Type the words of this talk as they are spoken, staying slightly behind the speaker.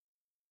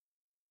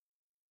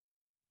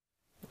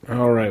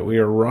All right, we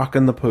are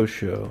rocking the post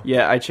show.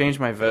 Yeah, I changed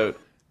my vote.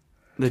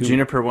 The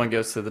juniper one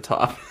goes to the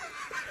top.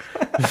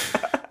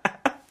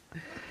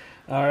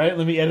 All right,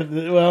 let me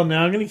edit. Well,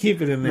 now I'm going to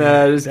keep it in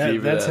there. Nah, just keep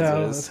it that's as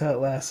how is. that's how it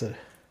lasted.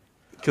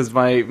 Because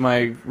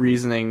my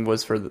reasoning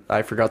was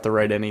I forgot to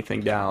write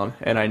anything down,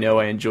 and I know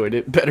I enjoyed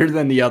it better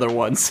than the other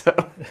one, so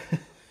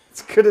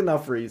it's good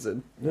enough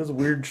reason. It was a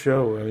weird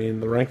show. I mean,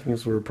 the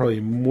rankings were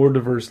probably more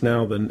diverse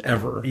now than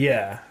ever.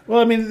 Yeah. Well,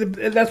 I mean,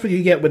 that's what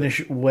you get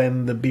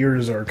when the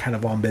beers are kind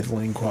of all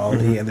middling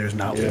quality, and there's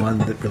not one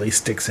that really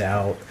sticks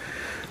out.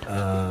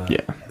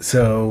 Yeah.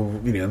 So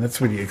that's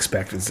what you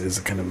expect is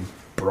a kind of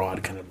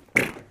broad kind of.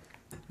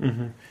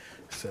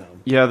 So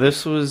Yeah,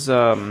 this was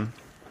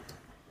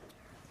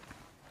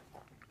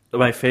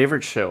my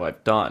favorite show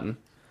I've done,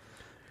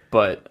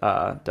 but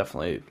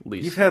definitely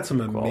least. You've had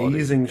some quality.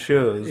 amazing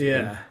shows.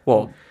 yeah.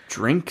 Well,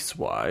 drinks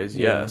wise,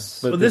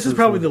 yes. But Well, this is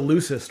probably the the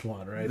loosest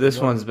one, right? This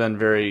one's been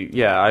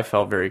I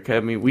felt very. I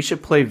mean, we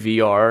should play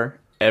VR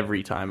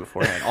every time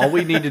beforehand. All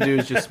we need to do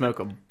is just smoke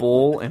a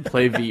bowl and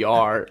play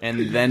VR,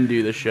 and then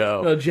do the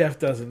show. Well, Jeff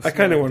doesn't. I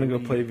kind of want to go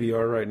play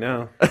VR right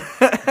now.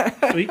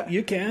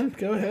 You can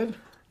go ahead.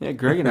 Yeah,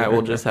 Greg and I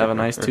will just have a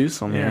nice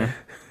twosome here.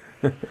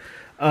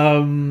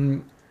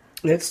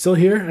 It's still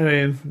here. I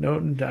mean, no,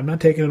 I'm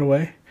not taking it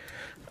away.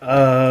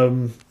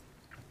 Until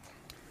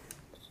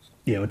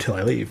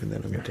I leave, and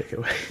then I'm going to take it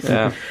away.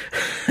 Yeah.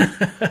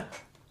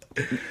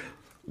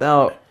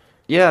 Now,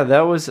 yeah,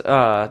 that was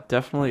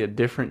definitely a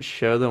different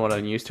show than what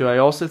I'm used to. I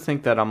also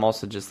think that I'm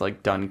also just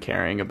like done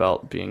caring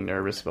about being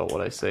nervous about what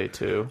I say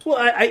too. Well,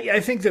 I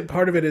think that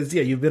part of it is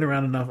you've been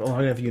around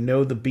long enough, you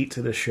know the beats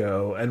of the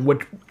show, and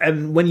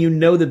when you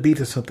know the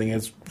beats of something,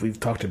 as we've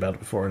talked about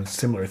before in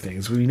similar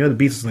things, when you know the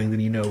beats of something, then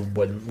you know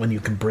when you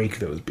can break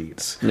those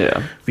beats.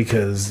 Yeah.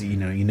 Because you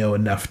know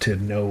enough to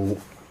know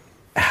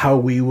how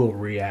we will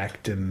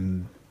react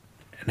and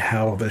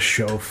how the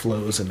show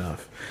flows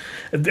enough.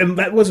 And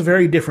that was a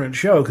very different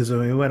show because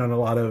we went on a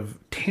lot of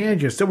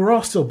tangents that were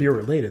all still beer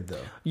related,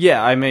 though.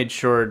 Yeah, I made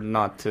sure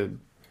not to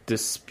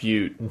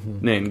dispute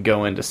and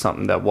go into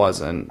something that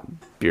wasn't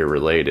beer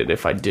related.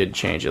 If I did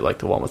change it, like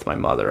the one with my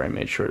mother, I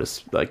made sure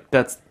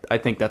to I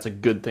think that's a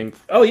good thing.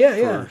 Oh yeah,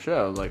 for a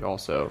show. Like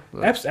also,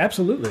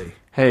 absolutely.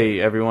 Hey,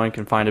 everyone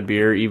can find a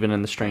beer even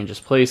in the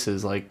strangest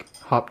places, like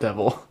Hop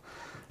Devil.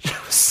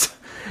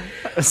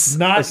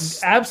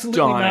 Absolutely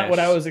not what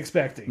I was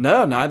expecting.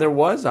 No, neither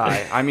was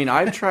I. I mean,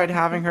 I've tried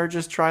having her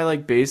just try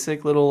like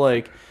basic little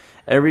like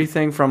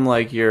everything from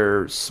like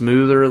your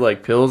smoother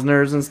like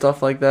pilsners and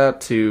stuff like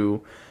that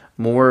to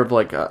more of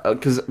like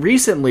because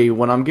recently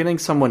when I'm getting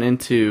someone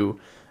into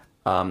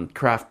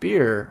craft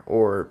beer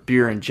or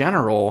beer in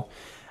general,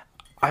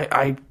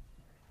 I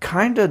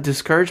kind of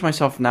discourage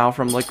myself now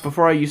from like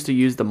before I used to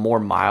use the more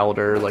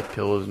milder like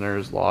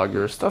pilsners,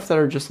 lagers, stuff that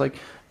are just like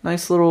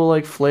nice little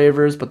like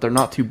flavors, but they're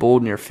not too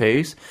bold in your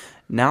face.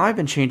 Now I've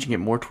been changing it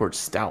more towards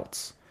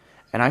stouts.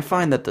 And I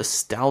find that the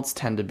stouts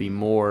tend to be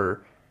more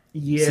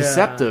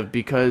susceptible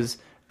because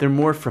they're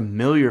more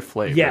familiar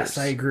flavors. Yes,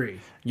 I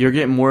agree. You're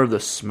getting more of the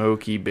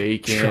smoky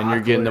bacon. Chocolate.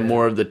 You're getting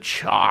more of the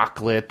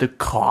chocolate, the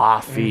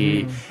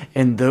coffee.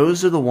 And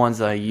those are the ones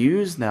that I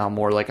use now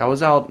more. Like I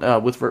was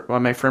out with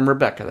my friend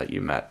Rebecca that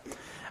you met.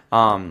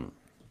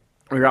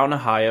 We were out in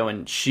Ohio,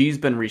 and she's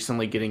been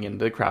recently getting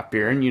into craft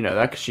beer, and you know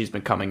that because she's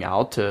been coming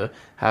out to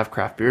have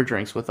craft beer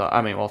drinks with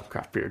us.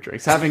 Craft beer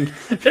drinks, having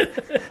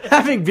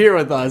beer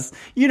with us.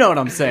 You know what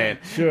I'm saying?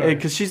 Sure.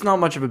 Because she's not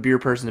much of a beer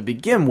person to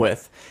begin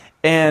with.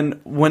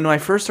 And when I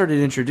first started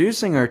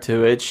introducing her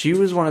to it, she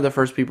was one of the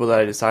first people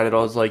that I decided I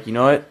was like, you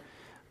know what?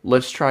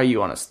 Let's try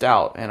you on a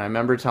stout. And I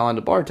remember telling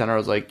the bartender, I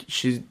was like,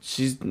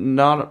 she's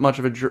not much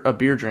of a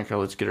beer drinker.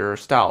 Let's get her a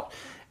stout.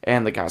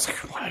 And the guy's like,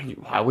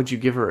 why would you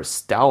give her a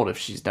stout if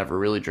she's never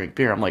really drank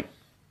beer? I'm like,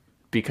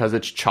 because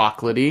it's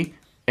chocolatey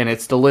and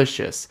it's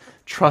delicious.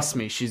 Trust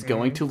me, she's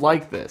going to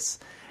like this.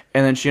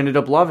 And then she ended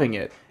up loving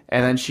it.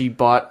 And then she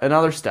bought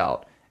another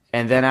stout.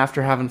 And then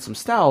after having some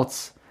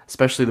stouts,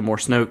 especially the more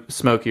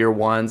smokier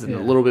ones and the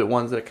little bit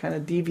ones that kind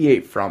of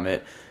deviate from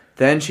it,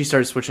 then she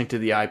started switching to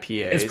the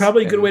IPAs. It's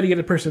probably a good way to get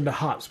a person to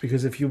hops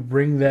because if you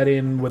bring that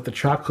in with the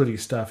chocolatey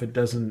stuff, it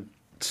doesn't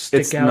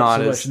stick out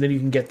so much, and then you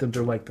can get them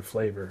to like the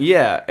flavor.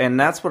 Yeah, and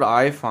that's what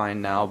I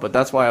find now, but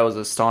that's why I was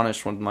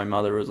astonished when my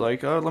mother was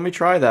like, oh, let me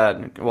try that.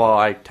 And, well,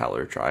 I tell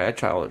her try. I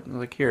tell her,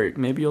 like, here,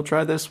 maybe you'll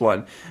try this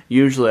one.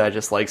 Usually I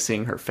just like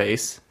seeing her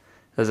face,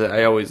 because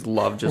I always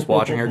love just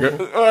watching her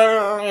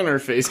go, and her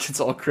face gets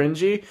all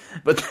cringy.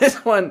 But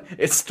this one,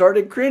 it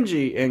started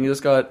cringy, and you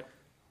just got,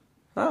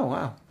 oh,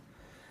 wow.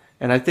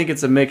 And I think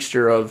it's a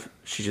mixture of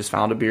she just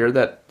found a beer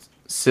that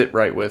sit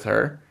right with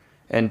her,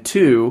 and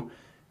two,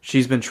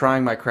 she's been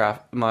trying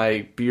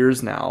my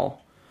beers now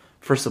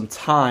for some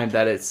time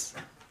that it's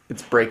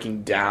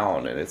breaking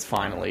down and it's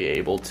finally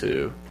able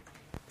to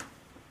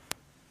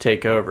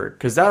take over.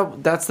 Because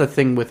that's the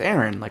thing with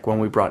Erin. Like when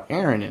we brought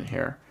Erin in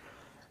here,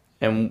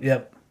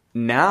 and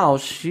now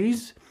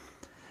she's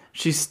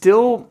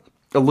still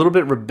a little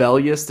bit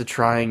rebellious to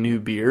trying new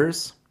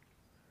beers.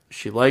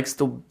 She likes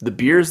the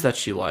beers that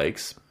she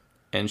likes,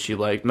 and she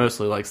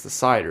mostly likes the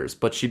ciders,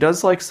 but she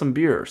does like some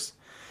beers.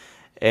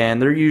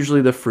 And they're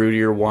usually the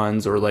fruitier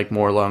ones, or like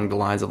more along the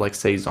lines of like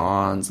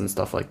saisons and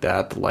stuff like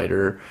that, the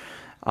lighter.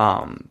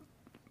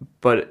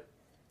 But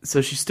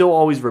so she's still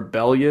always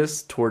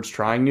rebellious towards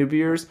trying new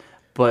beers.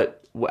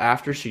 But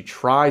after she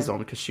tries them,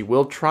 because she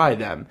will try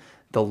them,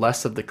 the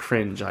less of the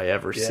cringe I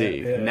ever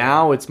see. Yeah.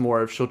 Now it's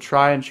more of she'll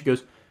try and she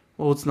goes,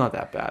 well, it's not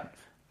that bad,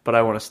 but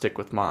I want to stick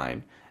with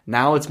mine.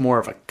 Now it's more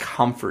of a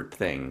comfort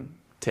thing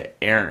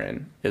to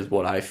Erin, is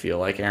what I feel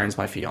like. Erin's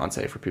my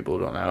fiance, for people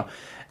who don't know.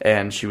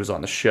 And she was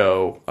on the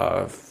show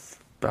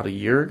about a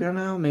year ago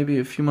now, maybe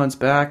a few months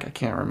back. I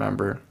can't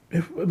remember.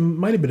 It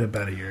might have been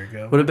about a year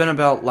ago. Would have been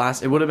about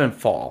it would have been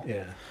fall.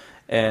 Yeah.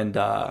 And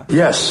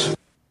Yes.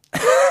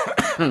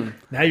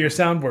 Now you're a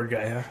soundboard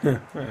guy, huh?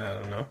 I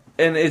don't know.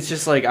 and it's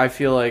just like, I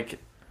feel like,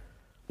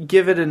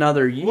 give it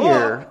another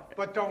year, Look,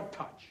 but don't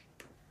touch.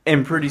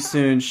 and pretty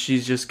soon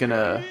she's just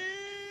gonna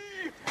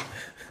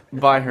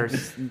by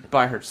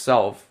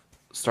herself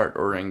start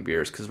ordering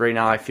beers. Because right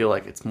now I feel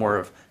like it's more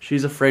of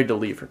she's afraid to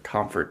leave her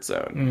comfort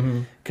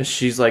zone, because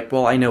she's like,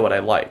 well, I know what I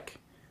like,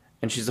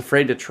 and she's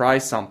afraid to try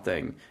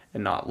something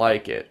and not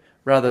like it,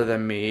 rather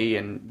than me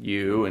and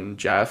you and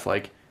Jeff,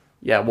 like,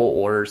 yeah, we'll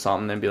order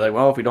something and be like,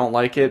 well, if we don't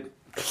like it,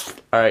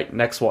 all right,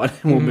 next one.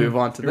 We'll move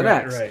on to the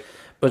next. Right.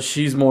 But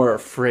she's more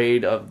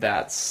afraid of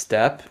that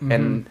step.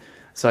 And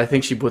so I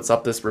think she puts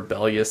up this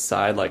rebellious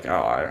side, like,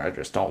 oh, I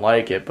just don't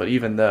like it. But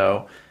even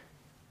though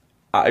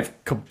I've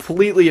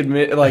completely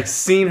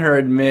seen her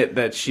admit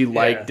that she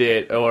liked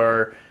it,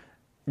 or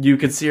you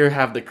could see her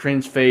have the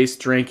cringe face,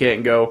 drink it,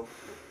 and go,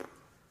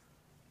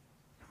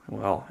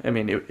 well, I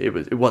mean,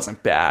 it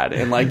wasn't bad.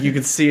 And like, you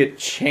could see it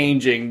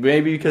changing,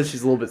 maybe because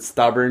she's a little bit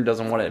stubborn,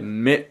 doesn't want to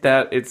admit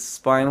that it's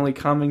finally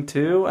coming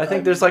to. I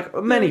think there's like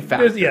many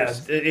factors.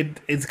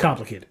 It's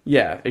complicated.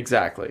 Yeah,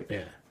 exactly.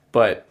 Yeah.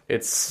 But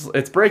it's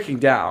breaking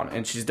down,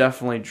 and she's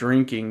definitely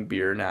drinking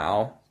beer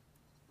now,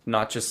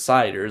 not just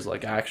ciders.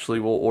 Like, actually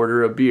will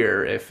order a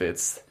beer if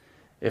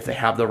they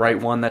have the right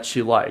one that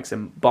she likes.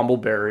 And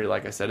Bumbleberry,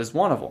 like I said, is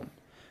one of them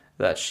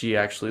that she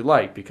actually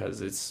liked,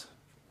 because it's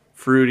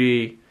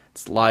fruity,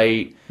 it's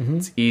light,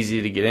 it's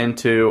easy to get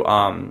into.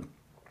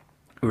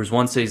 There was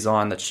one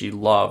saison that she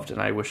loved,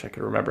 and I wish I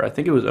could remember. I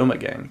think it was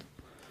Omegang.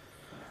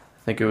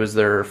 I think it was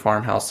their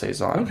farmhouse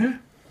saison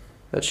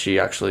that she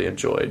actually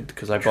enjoyed,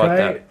 because I bought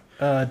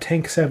that.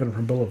 Tank 7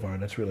 from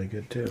Boulevard. That's really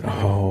good, too.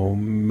 Oh,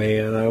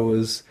 man. I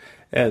was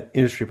at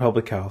Industry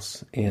Public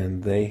House,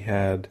 and they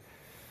had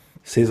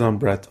Saison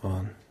Brett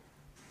on.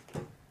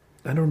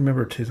 I don't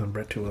remember Saison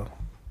Brett too well.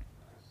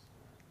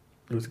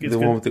 It's The good.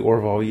 one with the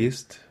Orval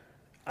yeast.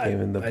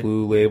 Came in the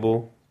blue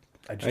label.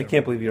 I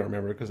can't believe you don't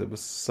remember, because it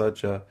was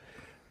such a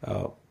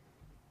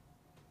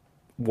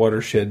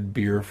watershed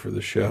beer for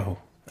the show.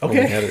 Okay.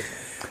 When we had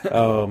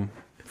it.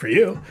 For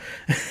you.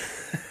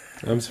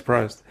 I'm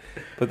surprised.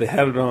 But they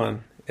had it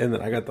on, and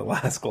then I got the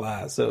last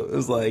glass. So it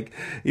was like,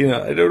 I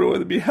don't know whether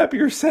to be happy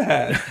or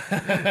sad.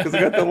 Because I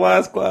got the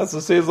last glass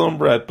of Saison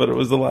Brett, but it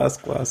was the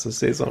last glass of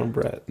Saison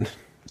Brett.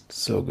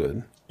 So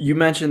good. You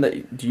mentioned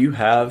that. Do you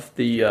have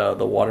the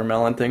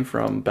watermelon thing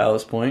from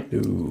Ballast Point?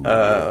 Ooh.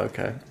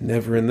 Okay.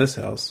 Never in this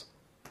house.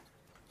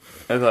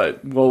 I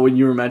thought, well, when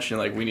you were mentioning,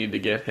 like, we need to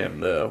get him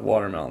the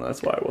watermelon,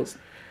 that's why I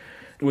wasn't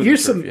Here's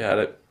sure some- if you had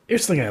it.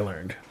 Here's something I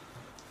learned.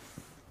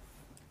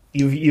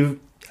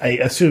 I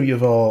assume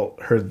you've all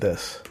heard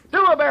this,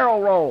 Do a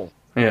barrel roll.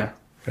 Yeah.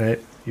 right?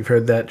 You've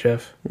heard that,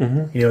 Jeff?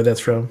 Mm-hmm. You know what that's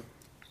from?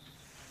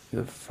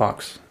 The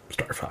Fox.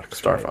 Star Fox.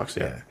 Star right? Fox,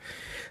 yeah.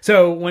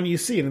 So when you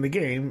see it in the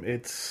game,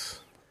 it's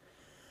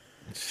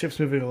ship's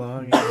moving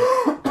along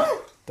and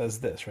it does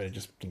this, right? It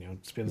just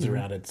spins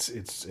around its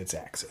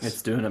axis.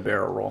 It's doing a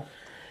barrel roll.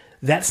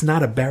 That's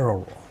not a barrel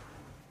roll.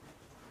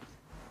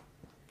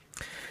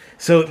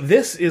 So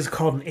this is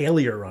called an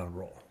aileron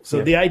roll.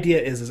 So the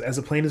idea is as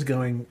a plane is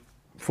going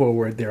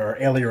forward, there are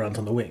ailerons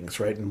on the wings,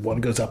 right? And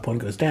one goes up, one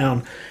goes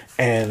down,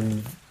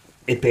 and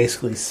it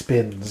basically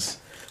spins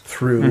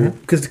through.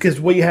 Because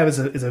what you have is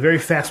a very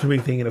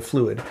fast-moving thing in a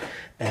fluid,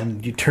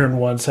 and you turn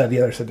one side, the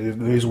other side.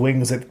 There's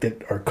wings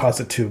that are cause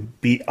it to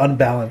be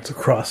unbalanced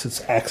across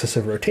its axis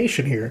of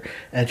rotation here,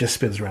 and it just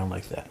spins around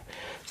like that.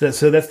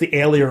 So that's the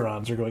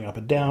ailerons are going up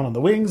and down on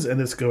the wings, and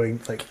it's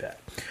going like that.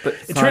 But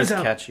It turns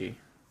out- catchy.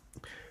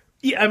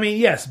 Yeah, I mean,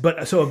 yes,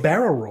 but so a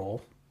barrel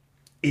roll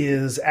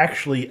is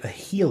actually a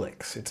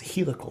helix. It's a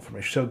helical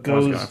formation. So it I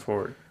was goes going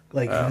forward.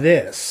 like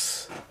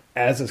this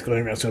as it's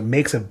going around. So it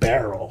makes a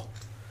barrel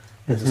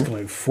as it's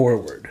going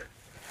forward,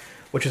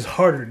 which is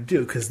harder to do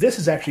because this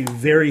is actually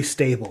very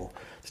stable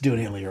to do an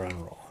aileron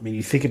roll. I mean,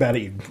 you think about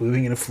it, you're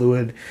moving in a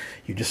fluid,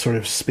 you're just sort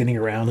of spinning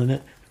around in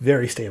it.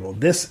 Very stable.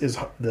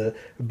 The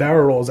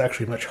barrel roll is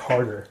actually a much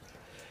harder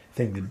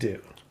thing to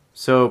do.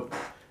 So,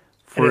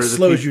 And it the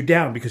slows peop- you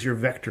down because you're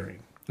vectoring.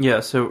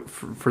 Yeah, so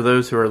for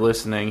those who are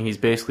listening, he's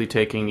basically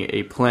taking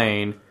a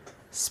plane,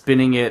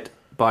 spinning it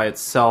by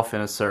itself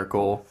in a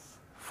circle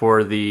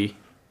for the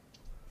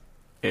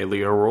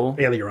aileron roll.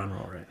 Aileron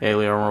roll, right?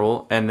 Aileron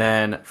roll. And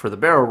then for the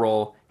barrel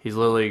roll, he's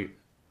literally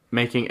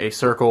making a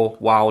circle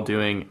while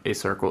doing a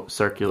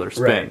circular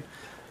spin. Right.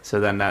 So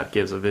then that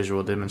gives a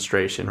visual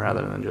demonstration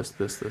rather than just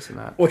this, and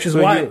that. Which is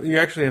So why you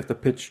actually have to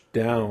pitch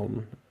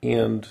down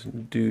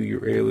and do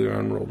your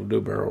aileron roll to do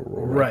a barrel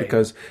roll, right? Right.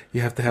 Because you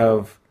have to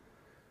have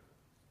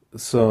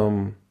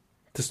some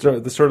to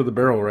start the start of the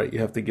barrel, right? You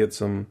have to get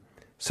some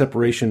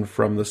separation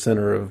from the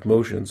center of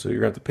motion, so you're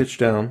going to have to pitch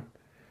down,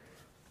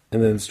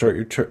 and then start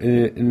your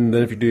and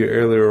then if you do your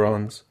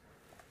ailerons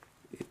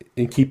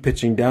and keep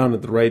pitching down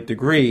at the right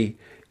degree,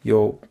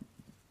 you'll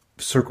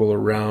circle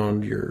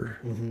around your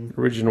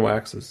original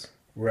axis.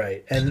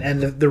 right,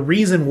 and the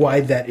reason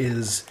why that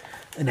is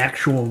an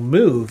actual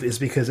move is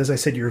because, as I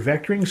said, you're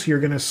vectoring, so you're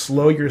going to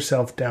slow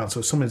yourself down. So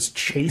if someone's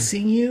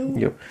chasing you,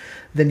 Yep.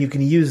 then you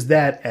can use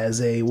that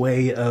as a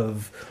way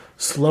of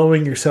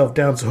slowing yourself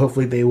down, so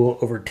hopefully they will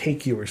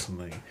overtake you or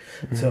something.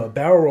 So a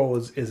barrel roll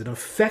is an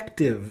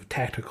effective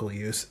tactical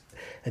use.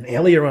 An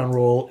aileron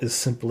roll is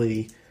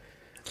simply...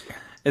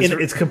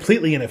 It's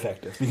completely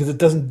ineffective because it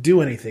doesn't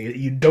do anything.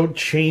 You don't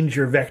change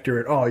your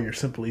vector at all. You're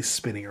simply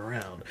spinning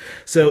around.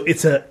 So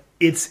it's a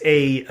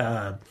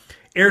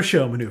air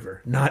show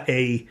maneuver, not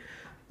a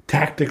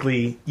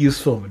tactically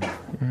useful maneuver.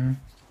 Mm-hmm.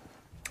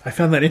 I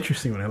found that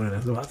interesting when I went. I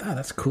thought,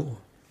 that's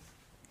cool.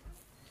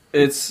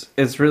 It's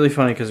really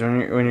funny because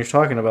when you're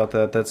talking about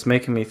that, that's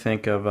making me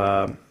think of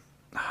I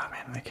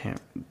can't.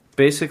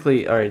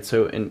 Basically, all right.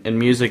 So in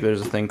music,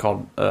 there's a thing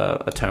called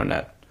a tone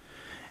net,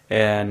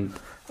 and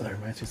Oh, that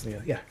reminds me of something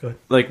else. Yeah, go ahead.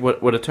 like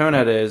what a tone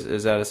net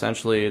is that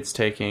essentially it's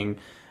taking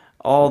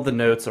all the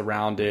notes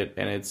around it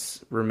and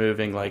it's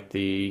removing like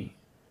the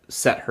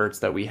set hertz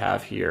that we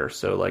have here.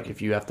 So like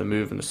if you have to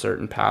move into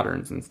certain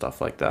patterns and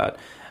stuff like that,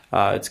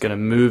 it's going to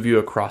move you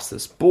across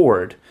this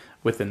board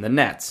within the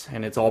nets,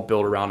 and it's all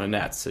built around a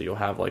net. So you'll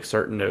have like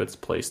certain notes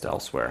placed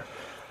elsewhere.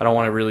 I don't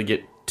want to really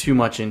get too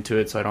much into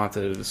it, so I don't have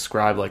to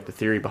describe like the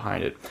theory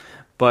behind it.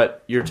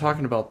 But you're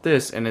talking about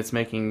this, and it's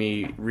making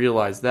me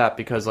realize that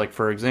because, like,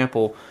 for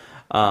example,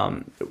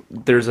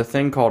 there's a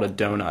thing called a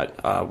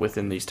donut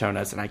within these tone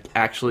nets, and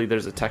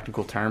there's a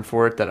technical term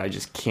for it that I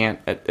just can't.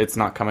 It's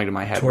not coming to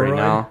my head Toroid? right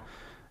now.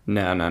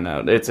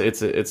 No. It's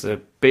a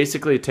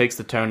basically it takes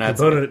the tone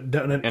nets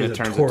Donut and is it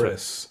a turns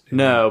torus.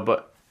 no,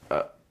 but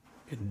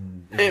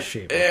in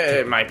shape.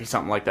 it might be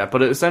something like that.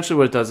 But essentially,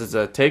 what it does is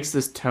it takes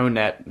this tone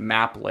net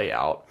map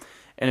layout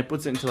and it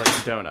puts it into like a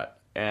donut,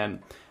 and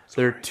so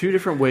there are two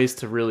different ways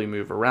to really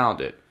move around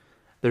it.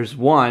 There's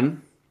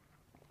one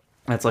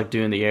that's like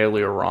doing the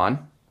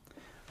aileron,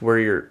 where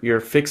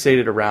you're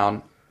fixated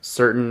around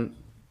certain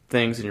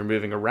things and you're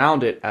moving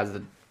around it as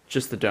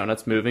just the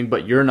donut's moving,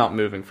 but you're not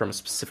moving from a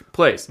specific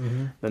place.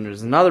 Mm-hmm. Then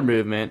there's another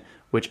movement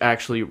which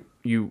actually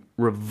you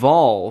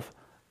revolve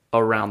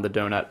around the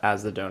donut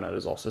as the donut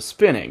is also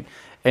spinning.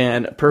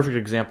 And perfect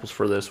examples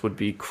for this would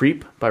be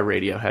Creep by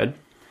Radiohead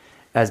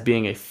as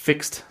being a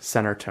fixed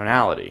center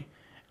tonality.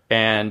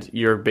 And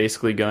you're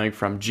basically going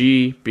from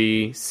G,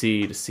 B,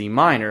 C to C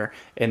minor,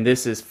 and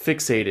this is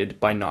fixated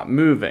by not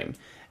moving.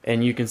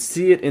 And you can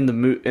see it in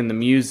the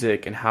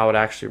music and how it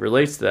actually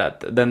relates to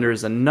that. Then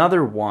there's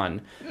another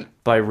one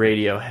by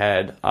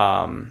Radiohead.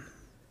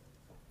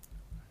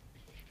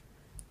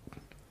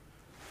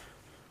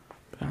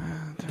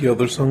 The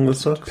other song that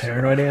sucks?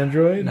 Paranoid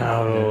Android?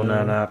 No,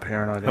 not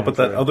Paranoid. How about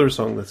that other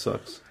song that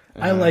sucks?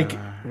 I like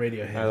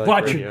Radiohead. I like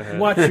watch Radiohead.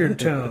 watch your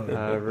tone.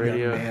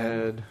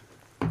 Radiohead.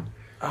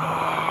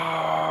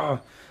 Oh,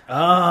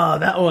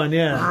 that one,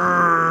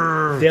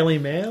 yeah. Daily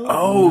Mail?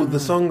 Oh, the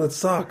song that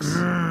sucks.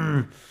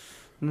 Ooh,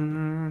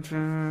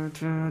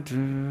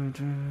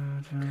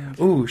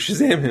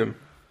 Shazam him.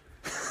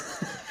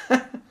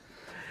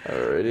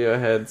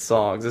 Radiohead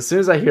songs. As soon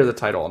as I hear the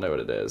title, I'll know what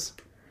it is.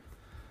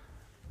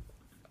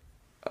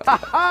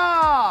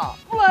 Ha!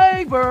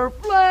 Flavor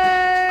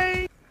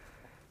Flav!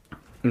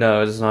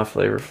 No, it is not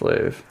Flavor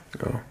Flav.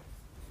 Oh.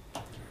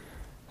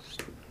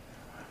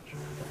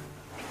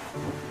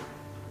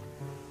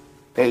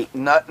 Ain't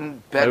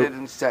nothing better Nope.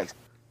 than sex.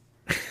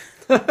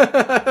 It's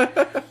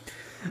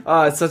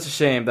such a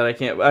shame that I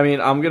can't. I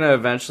mean, I'm going to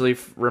eventually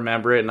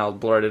remember it and I'll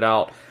blurt it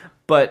out.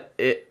 But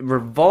it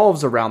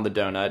revolves around the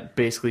donut,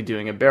 basically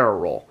doing a barrel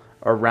roll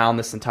around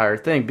this entire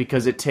thing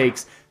because it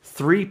takes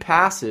 3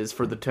 passes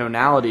for the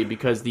tonality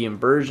because the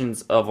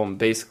inversions of them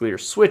basically are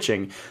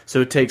switching. So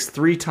it takes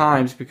 3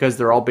 times because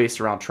they're all based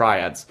around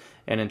triads.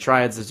 And in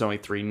triads, there's only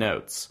 3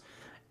 notes.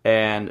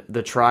 And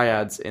the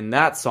triads in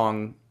that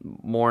song,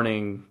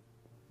 Morning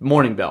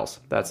Bells,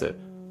 that's it.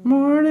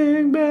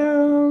 Morning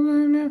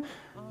Bells.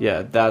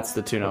 Yeah, that's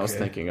the tune I was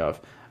thinking of.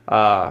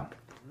 I'm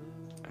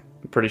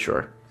pretty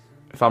sure.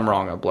 If I'm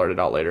wrong, I'll blurt it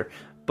out later.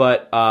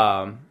 But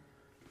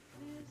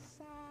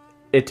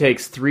it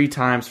takes 3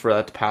 times for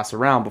that to pass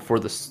around before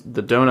the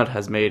donut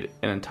has made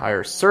an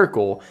entire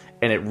circle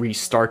and it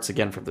restarts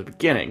again from the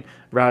beginning.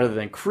 Rather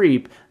than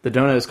Creep, the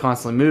donut is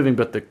constantly moving,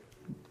 but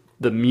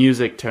the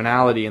music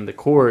tonality and the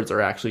chords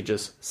are actually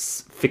just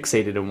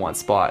fixated in one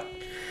spot.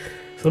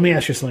 So let me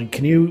ask you something.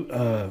 Can you,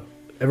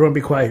 everyone be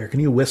quiet here, can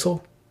you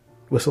whistle?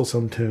 Whistle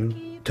some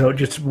tune.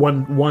 Just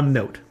one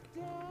note.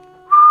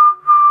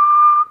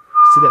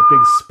 See that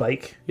big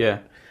spike? Yeah.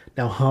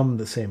 Now hum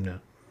the same note.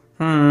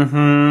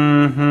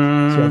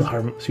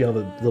 Mm-hmm. See all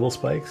the little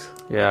spikes?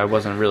 Yeah, I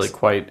wasn't really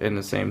quite in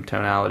the same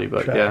tonality,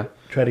 but yeah.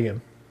 Try it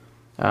again.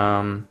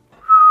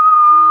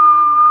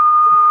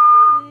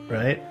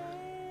 Right?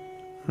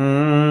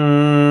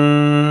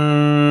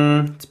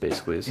 It's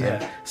basically the same.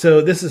 Yeah.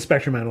 So this is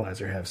Spectrum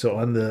Analyzer I have. So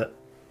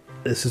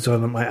this is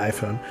on my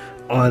iPhone.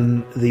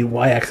 On the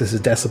y-axis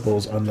is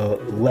decibels. On the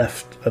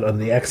left, on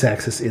the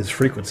x-axis is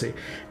frequency.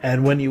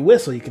 And when you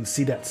whistle, you can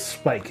see that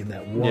spike in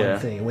that one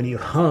thing. And when you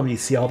hum, you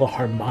see all the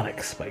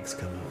harmonic spikes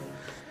come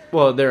up.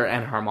 Well, they're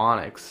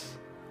enharmonics,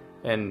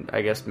 and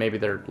I guess maybe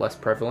they're less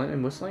prevalent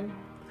in whistling.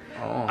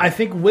 Oh. I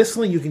think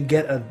whistling, you can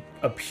get a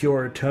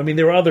pure tone. I mean,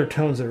 there are other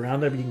tones that are around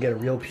there, but you can get a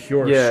real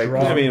pure,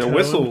 strong I mean, a tone.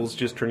 whistle is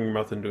just turning your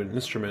mouth into an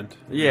instrument.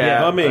 Yeah,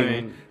 Humming. I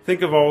mean,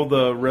 think of all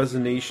the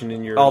resonation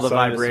in your all the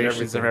sinus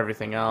vibrations and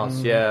everything else.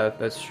 Mm-hmm. Yeah,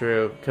 that's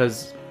true.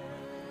 Because,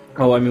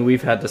 I mean,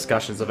 we've had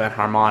discussions of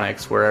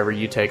enharmonics. Wherever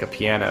you take a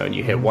piano and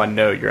you hit one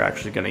note, you're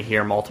actually going to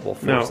hear multiple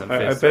No, fourths and I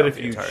fifths. bet throughout if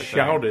the you entire thing.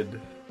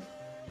 shouted,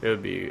 it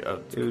would be a it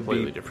would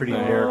completely be different pretty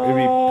thing. narrow. It'd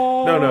be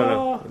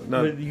no.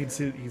 But you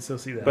can still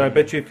see that. But I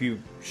bet you if you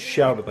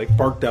shouted, like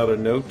barked out a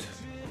note,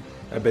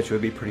 I bet you it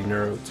would be pretty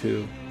narrow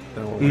too.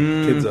 That won't wake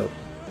kids up.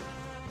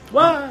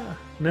 Wah!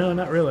 No,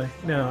 not really.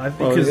 No, I think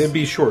Well, because it'd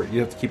be short. You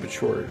have to keep it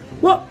short.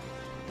 what?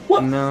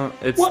 No,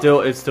 it's What?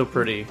 still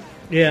pretty.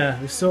 Yeah,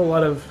 there's still a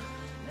lot of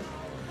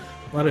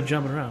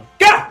jumping around.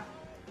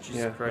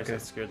 Jesus Yeah, Christ, okay.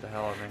 that scared the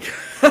hell out of me.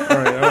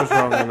 All right, I was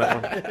wrong on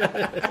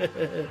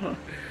that one.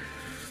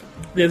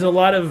 There's a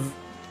lot of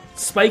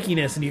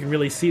spikiness, and you can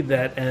really see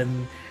that.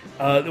 And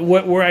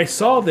where I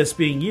saw this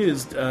being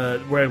used,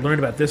 where I learned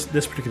about this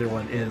particular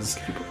one is,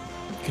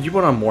 Could you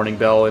put on Morning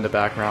Bell in the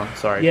background?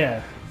 Sorry.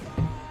 yeah,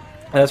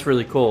 That's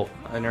really cool.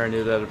 I never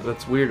knew that.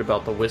 That's weird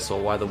about the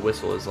whistle, why the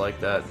whistle is like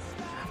that.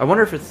 I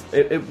wonder if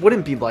it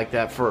wouldn't be like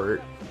that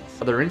for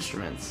other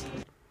instruments.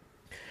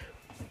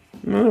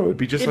 No, it would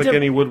be just It like de-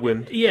 any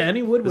woodwind yeah.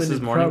 Any woodwind This is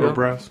is Morning probably or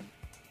brass.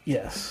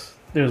 yes.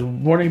 There's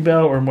Morning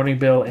Bell or Morning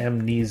Bell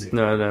Amnesia.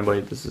 No,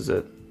 wait, this is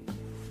it.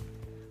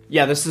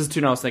 Yeah, this is the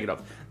tune I was thinking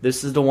of.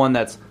 This is the one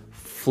that's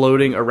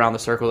floating around the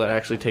circle that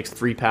actually takes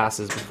 3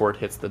 passes before it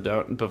hits the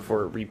donut,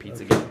 before it repeats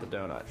again with the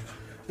donut.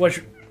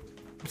 Which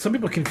some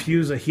people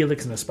confuse a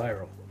helix and a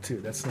spiral too.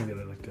 That's something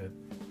that I like to.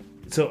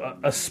 So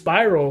a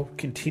spiral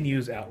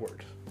continues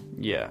outward.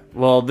 Yeah.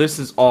 Well, this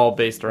is all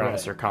based around Right.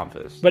 the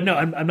circumference. But no,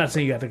 I'm not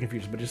saying you have to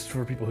confuse, but just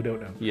for people who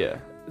don't know. Yeah.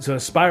 So a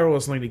spiral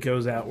is something that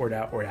goes outward,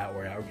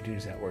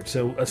 continues outward.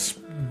 So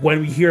when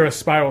we hear a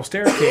spiral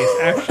staircase,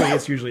 actually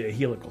it's usually a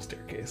helical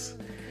staircase.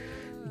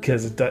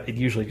 Because it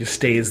usually just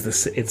stays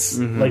it's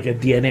like a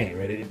DNA,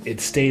 right? It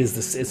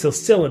stays it's a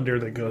cylinder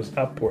that goes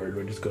upward,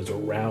 or just goes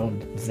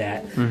around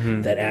that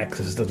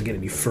axis. It doesn't get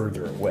any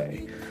further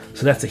away.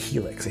 So that's a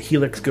helix. A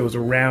helix goes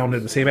around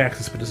in the same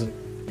axis, but doesn't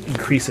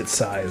increase its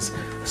size.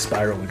 A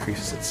spiral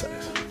increases its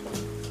size.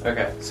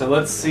 Okay, so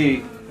let's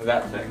see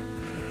that thing.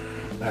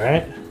 All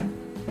right.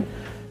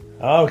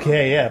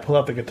 Okay, yeah. Pull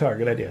out the guitar.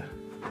 Good idea.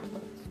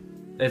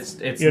 It's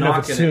You don't know not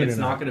if it's gonna tuned it's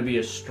or not not. gonna be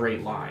a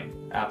straight line.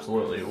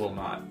 Absolutely, it will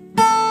not.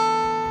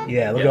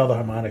 Yeah, look at Yeah. all the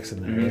harmonics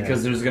in there. yeah.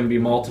 Because there's gonna be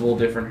multiple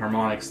different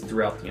harmonics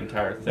throughout the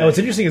entire thing. Oh, what's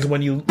interesting is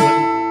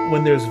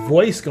when there's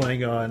voice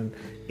going on,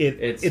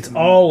 it's It's-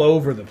 all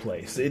over the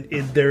place.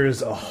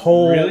 There's a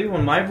whole Really,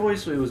 when my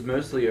voice it was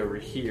mostly over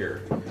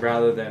here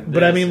rather than.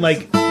 But I this. mean,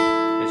 like,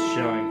 it's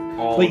showing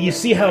all. but of you it,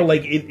 see how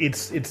like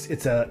it's a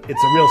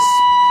real.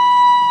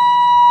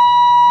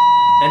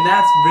 and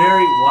that's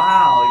very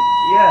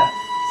yeah.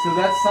 So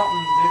that's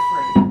something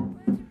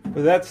different.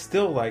 But that's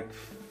still like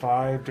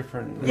 5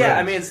 different. Yeah, I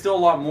notes. mean it's still a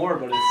lot more,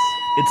 but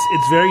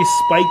It's very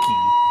spiky.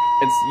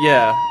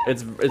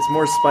 it's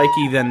more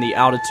spiky than the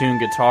out of tune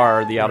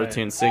guitar or the out of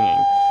tune singing.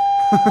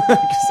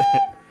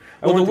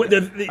 Well,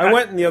 I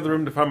went in the other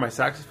room to find my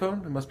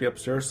saxophone. It must be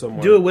upstairs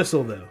somewhere. do a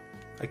whistle though.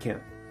 I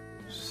can't.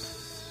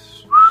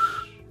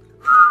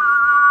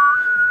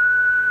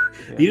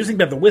 The interesting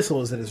thing about the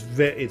whistle is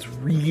that it's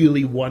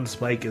really one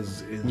spike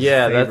is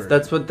Yeah, favored.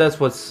 that's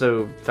what's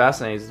so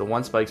fascinating is the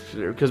one spikes,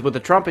 because with the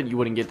trumpet you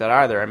wouldn't get that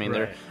either. I mean,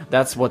 Right.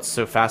 that's what's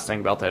so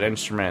fascinating about that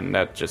instrument, and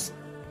that just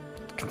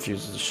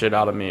confuses the shit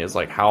out of me. Is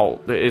like how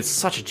it's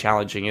such a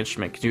challenging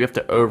instrument because you have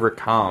to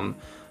overcome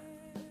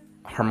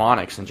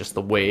harmonics and just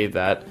the way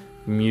that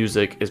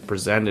music is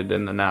presented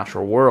in the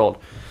natural world.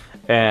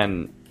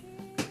 And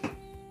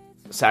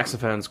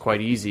saxophone's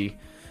quite easy,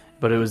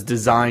 but it was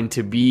designed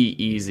to be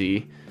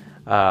easy.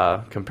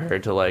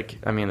 Compared to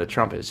the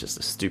trumpet is just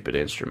a stupid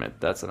instrument.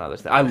 That's another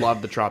thing. I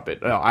love the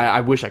trumpet.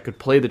 I wish I could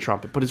play the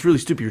trumpet, but it's really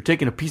stupid. You're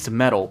taking a piece of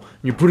metal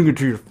and you're putting it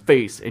to your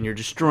face and you're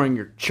destroying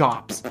your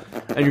chops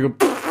and you're going,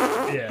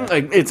 yeah.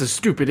 like, it's a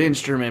stupid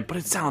instrument, but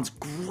it sounds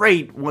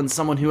great when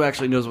someone who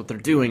actually knows what they're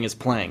doing is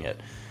playing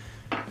it,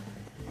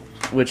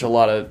 which a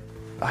lot of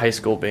high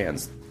school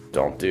bands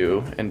don't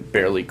do, and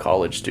barely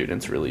college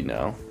students really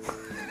know.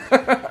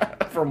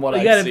 From what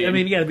I've seen.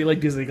 you gotta be like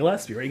Dizzy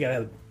Gillespie, right? You gotta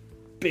have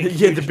big,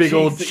 Yeah, the big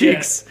old cheeks.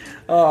 cheeks.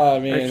 Oh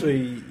man.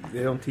 Actually,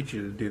 they don't teach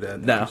you to do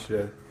that. They No. teach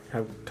you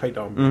have tight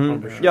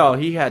on the show. Yeah,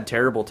 he had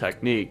terrible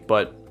technique,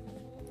 but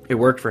it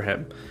worked for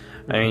him.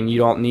 I mean, you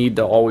don't need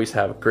to always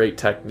have great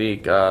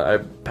technique.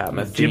 Pat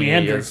Metheny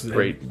Hendrix has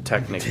great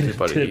technique, did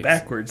but it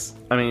backwards.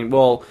 I mean,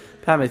 well,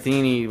 Pat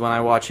Metheny, when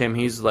I watch him,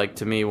 he's like,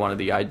 to me, one of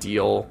the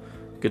ideal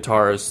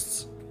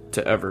guitarists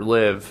to ever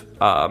live,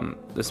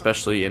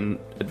 especially in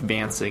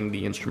advancing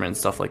the instrument and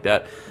stuff like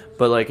that.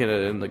 But like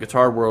in the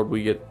guitar world,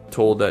 we get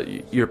told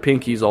that your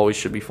pinkies always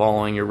should be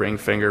following your ring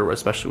finger,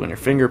 especially when you're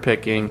finger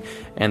picking,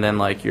 and then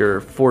like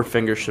your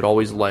forefinger should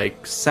always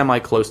like semi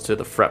close to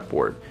the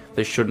fretboard.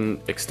 They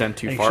shouldn't extend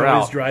too far out.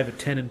 Always drive a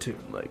 10 and 2.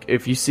 Like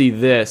if you see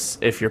this,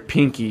 if your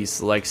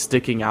pinky's like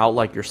sticking out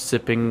like you're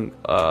sipping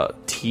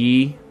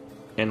tea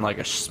in like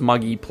a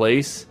smuggy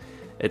place,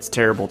 it's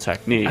terrible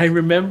technique. I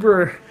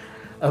remember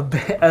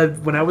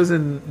when I was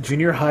in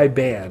junior high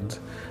band,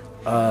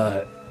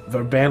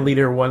 the band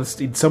leader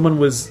once, someone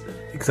was,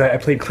 because I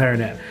played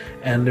clarinet,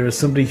 and there was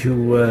somebody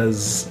who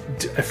was,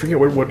 I forget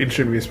what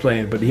instrument he was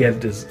playing, but he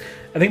had this,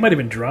 I think it might have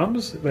been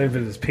drums, it might have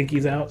been his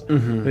pinkies out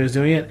when he was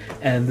doing it,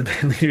 and the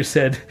band leader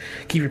said,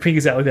 keep your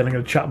pinkies out like that, I'm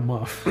going to chop them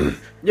off.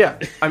 Yeah,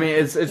 I mean,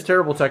 it's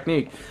terrible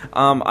technique.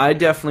 I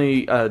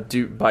definitely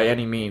do, by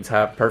any means,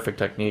 have perfect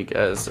technique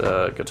as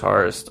a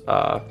guitarist.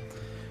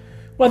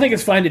 Well, I think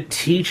it's fine to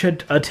teach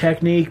a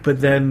technique, but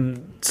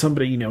then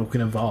somebody,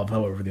 can evolve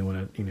however they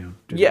want to, do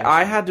Yeah, this.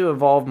 I had to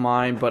evolve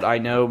mine, but I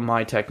know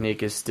my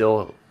technique is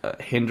still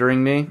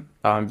hindering me.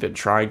 I've been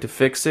trying to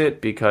fix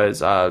it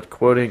because,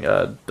 quoting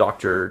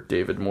Dr.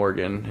 David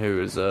Morgan,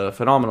 who is a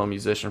phenomenal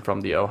musician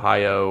from the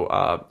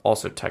Ohio,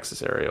 also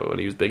Texas area when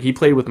he was big. He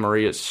played with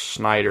Maria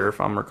Schneider, if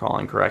I'm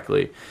recalling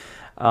correctly.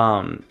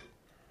 It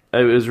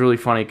was really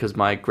funny because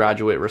my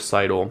graduate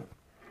recital,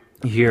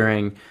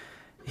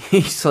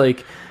 he's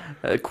like,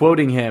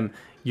 quoting him,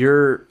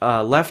 your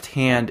left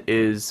hand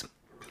is,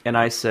 and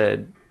I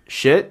said,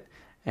 shit,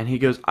 and he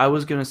goes, I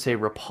was going to say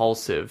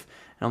repulsive.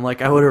 And I'm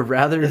like, I would have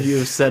rather you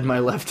have said my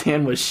left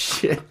hand was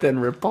shit than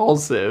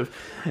repulsive.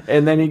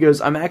 And then he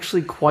goes, I'm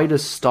actually quite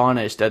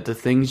astonished at the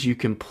things you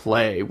can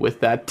play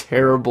with that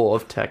terrible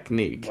of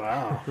technique.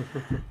 Wow.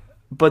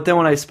 But then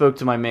when I spoke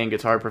to my main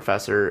guitar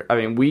professor, I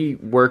mean, we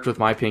worked with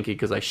my pinky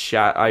because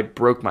I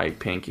broke my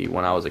pinky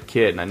when I was a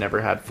kid, and I never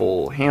had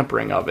full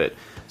hampering of it.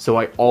 So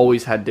I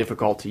always had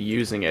difficulty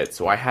using it.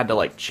 So I had to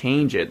like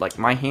change it. Like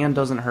my hand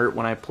doesn't hurt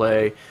when I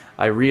play.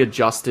 I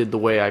readjusted the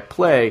way I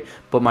play,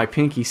 but my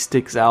pinky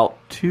sticks out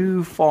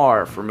too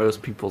far for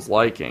most people's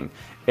liking.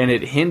 And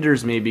it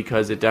hinders me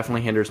because it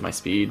definitely hinders my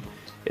speed.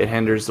 It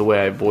hinders the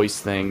way I voice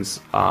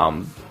things.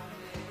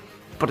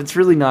 But it's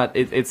really not,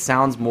 it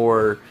sounds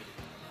more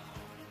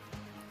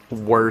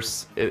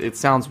worse. It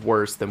sounds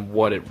worse than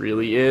what it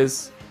really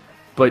is.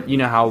 But you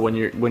know how when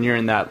you're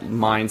in that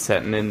mindset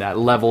and in that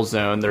level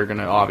zone, they're going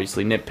to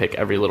obviously nitpick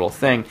every little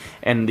thing.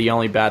 And the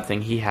only bad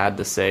thing he had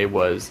to say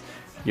was,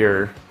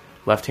 your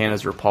left hand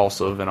is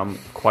repulsive, and I'm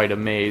quite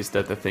amazed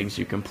at the things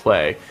you can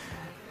play.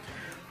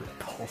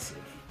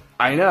 Repulsive.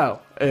 I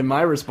know. And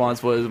my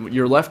response was,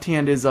 your left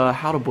hand is,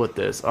 how to put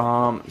this?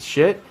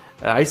 Shit?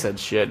 I said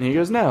shit. And he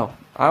goes, no.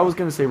 I was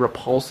going to say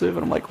repulsive.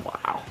 And I'm like,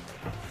 wow.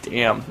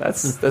 Damn,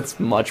 that's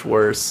much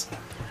worse.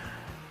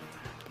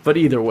 But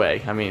either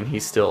way, I mean, he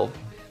still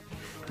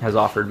has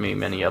offered me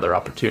many other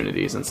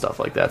opportunities and stuff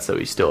like that, so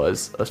he still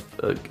has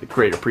a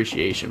great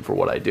appreciation for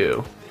what I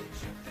do.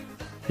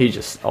 He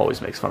just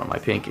always makes fun of my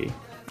pinky.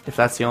 If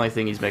that's the only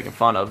thing he's making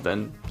fun of,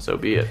 then so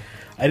be it.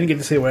 I didn't get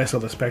to say what I saw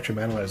the Spectrum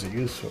Analyzer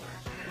used for.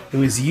 It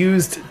was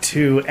used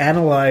to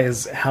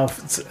analyze how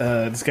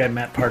this guy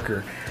Matt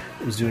Parker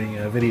was doing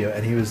a video,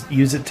 and he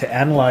used it to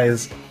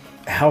analyze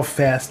how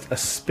fast a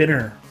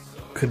spinner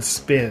could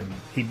spin.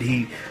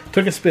 He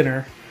took a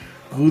spinner,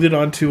 glued it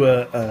onto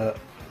a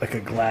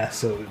glass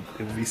so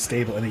it would be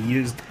stable, and he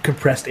used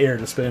compressed air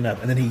to spin it up.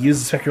 And then he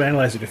used the Spectrum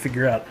Analyzer to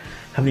figure out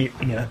how many,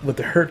 what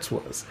the hertz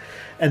was.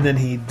 And then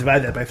he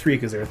divided that by 3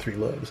 because there are 3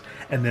 lobes,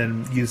 and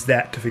then used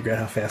that to figure out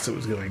how fast it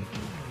was going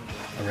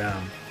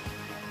around.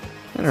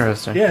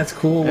 Interesting. Yeah, it's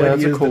cool. Yeah,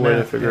 that's a cool way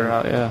to figure it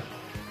out. Yeah.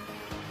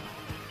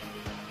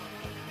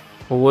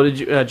 Well, what did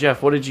you,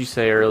 Jeff? What did you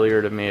say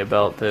earlier to me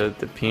about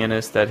the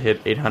pianist that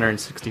hit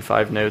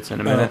 865 notes in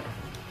a minute?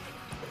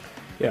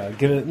 Yeah,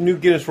 a new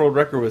Guinness World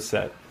Record was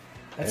set.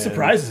 That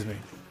surprises me.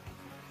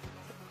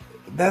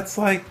 That's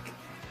like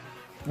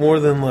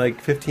more than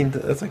like 15.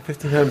 That's like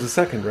 15 times a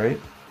second, right?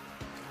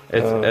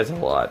 It's a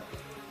lot.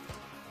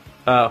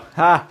 Oh,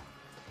 ha!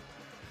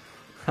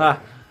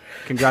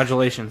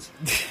 Congratulations.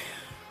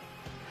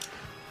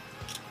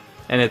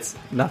 And it's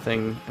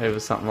nothing. It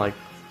was something like,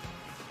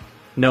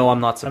 no, I'm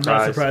not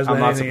surprised. I'm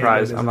not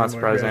surprised. I'm not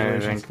surprised at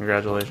anything.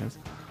 Congratulations.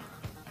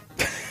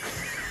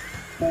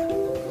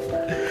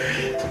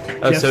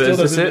 Oh, so is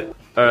this it?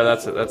 Or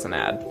that's an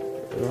ad.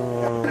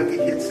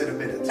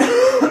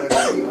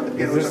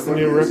 Is this the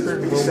new record?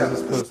 When was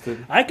this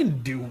posted? I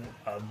can do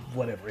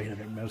whatever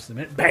 800 notes a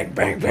minute. Bang,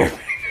 bang, bang.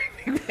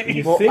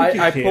 Well,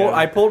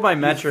 I pulled my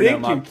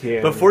metronome up.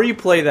 Before you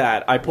play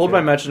that, I pulled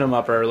my metronome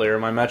up earlier.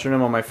 My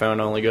metronome on my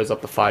phone only goes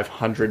up to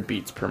 500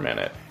 beats per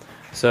minute.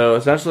 So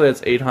essentially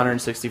it's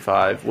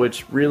 865,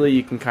 which really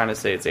you can kind of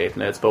say it's eighth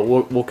notes, but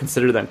we'll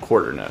consider them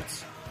quarter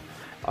notes.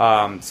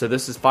 So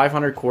this is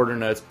 500 quarter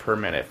notes per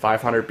minute,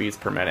 500 beats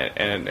per minute,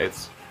 and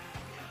it's...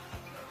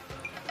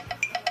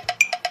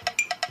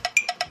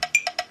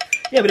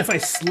 Yeah, but if I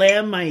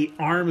slam my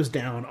arms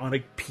down on a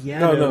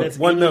piano, No, that's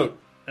one note.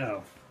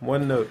 Oh.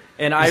 One note.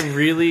 And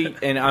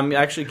I'm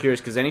actually curious,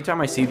 because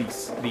anytime I see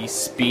these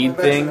speed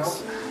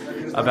things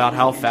about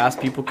how fast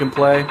people can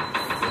play... 4,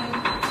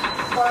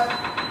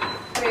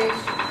 3, 2,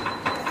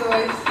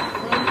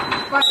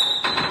 1.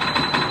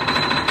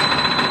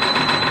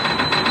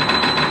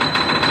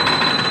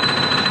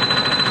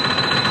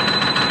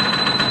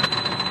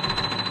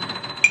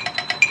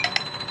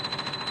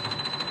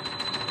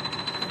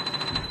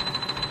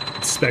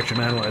 Spectrum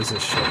analyze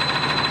this shit.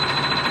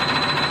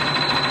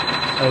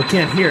 Oh,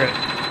 can't hear it.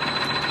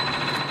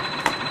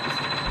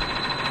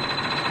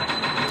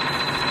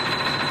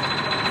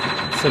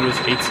 Said it was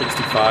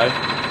 865.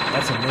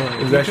 That's annoying.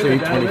 It was actually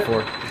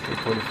 824.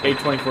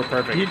 824,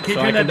 perfect. Can you So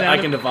turn that down? I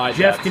can divide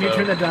Jeff, that. can you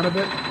turn that down a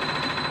bit?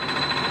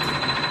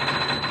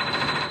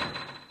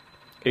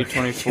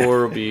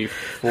 824 will be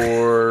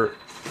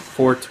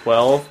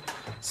 412.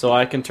 So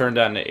I can turn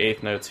down to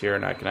eighth notes here,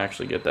 and I can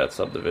actually get that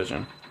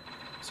subdivision.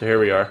 So here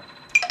we are.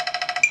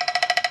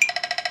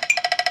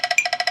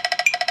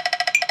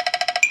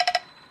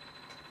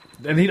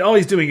 And all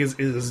he's doing is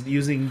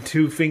using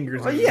two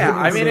fingers. Well, yeah,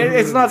 I mean,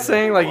 it's not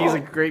saying like he's a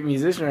great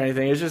musician or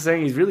anything. It's just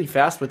saying he's really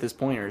fast with his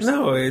pointers.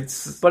 No,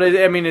 it's... But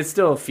it's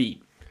still a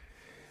feat.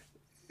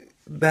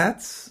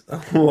 That's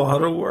a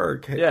lot of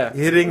work. Yeah.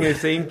 Hitting the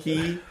same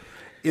key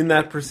in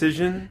that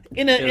precision.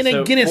 In a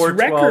so Guinness 412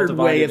 record way,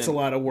 divided it's a in-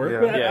 lot of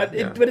work. Yeah.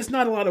 But, but it's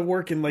not a lot of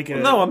work in like a...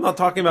 No, I'm not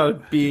talking about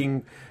it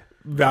being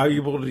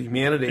valuable to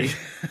humanity.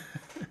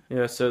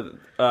 Yeah, so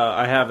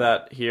I have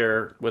that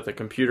here with the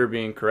computer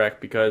being correct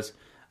because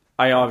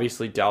I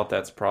obviously doubt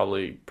that's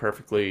probably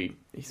perfectly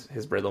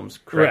his rhythm's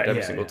correct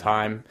every single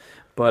time.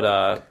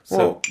 But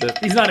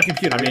he's not a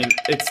computer. I mean,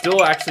 it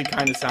still actually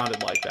kind of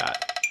sounded like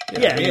that.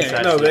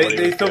 Yeah. No,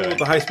 they filmed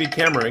with a high-speed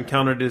camera and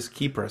counted his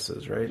key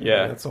presses, right?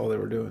 Yeah. That's all they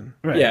were doing.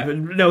 Right. Yeah. But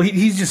no,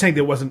 he's just saying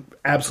that it wasn't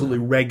absolutely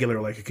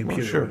regular like a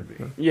computer sure. would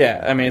be.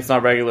 Yeah, I mean, it's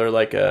not regular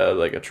like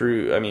a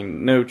true. I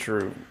mean, no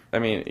true. I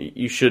mean,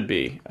 you should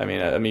be. I mean,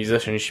 a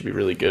musician, you should be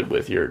really good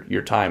with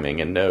your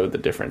timing and know the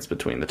difference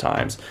between the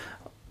times.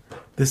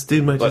 This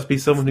dude might just be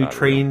someone who not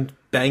trained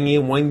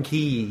banging one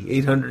key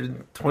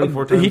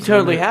 824 times. He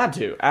totally had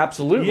to.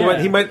 Absolutely.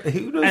 Yeah. He might.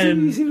 Who knows?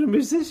 And- He's even a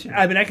musician.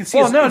 I mean, I can see.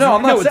 Well, his- no,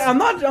 it's- I'm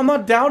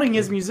not doubting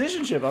his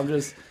musicianship. I'm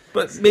just.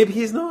 But maybe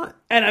he's not.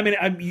 And I mean,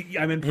 I'm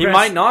impressed. He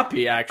might not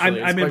be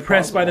actually. I'm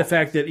impressed by the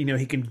fact that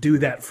he can do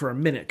that for a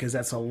minute because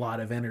that's a lot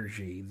of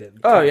energy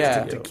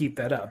to keep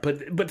that up.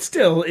 But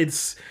still,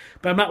 it's.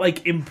 But I'm not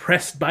like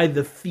impressed by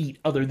the feat,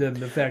 other than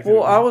the fact.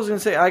 Well, I that was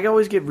gonna say I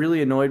always get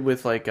really annoyed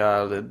with like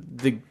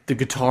the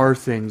guitar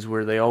things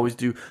where they always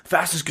do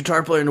fastest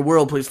guitar player in the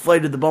world plays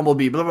Flight of the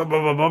Bumblebee, blah blah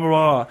blah blah blah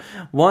blah.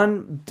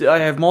 One, I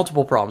have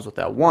multiple problems with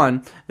that.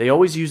 One, they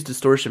always use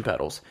distortion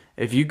pedals.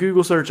 If you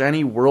Google search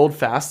any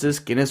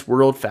Guinness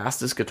World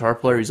Fastest guitar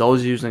player, he's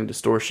always using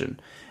distortion.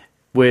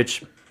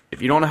 Which,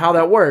 if you don't know how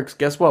that works,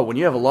 guess what? When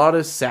you have a lot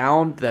of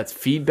sound that's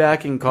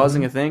feedbacking and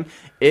causing a thing,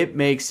 it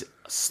makes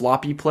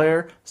sloppy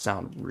player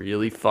sound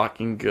really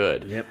fucking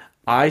good. Yep.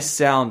 I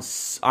am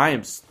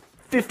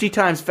 50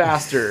 times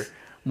faster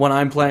when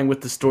I'm playing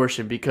with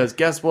distortion because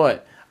guess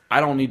what? I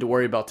don't need to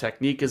worry about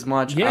technique as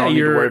much. Yeah, I don't need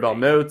to worry about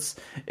notes.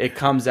 It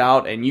comes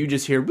out and you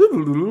just hear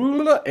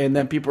and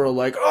then people are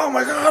like, "Oh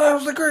my god, that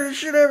was the greatest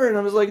shit ever." And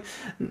I was like,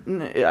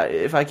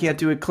 if I can't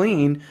do it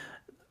clean,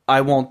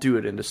 I won't do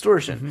it in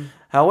distortion. Mm-hmm.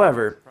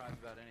 However,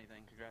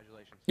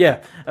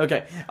 yeah,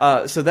 okay.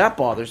 So that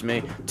bothers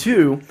me.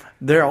 Two,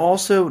 they're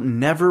also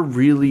never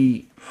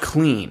really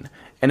clean.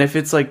 And if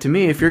it's like, to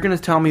me, if you're going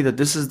to tell me that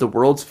this is the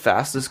world's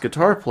fastest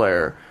guitar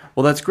player,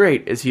 well, that's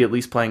great. Is he at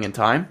least playing in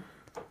time?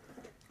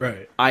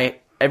 right.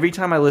 Every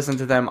time I listen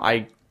to them,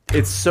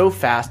 it's so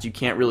fast you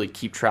can't really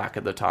keep track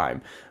of the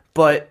time.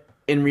 But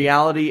in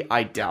reality,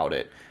 I doubt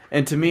it.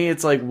 And to me,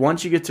 it's like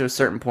once you get to a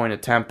certain point of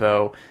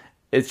tempo,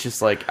 it's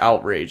just like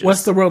outrageous.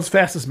 What's the world's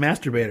fastest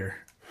masturbator?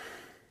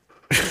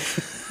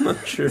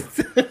 Not sure.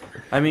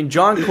 I mean,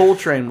 John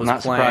Coltrane was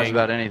Not surprised playing.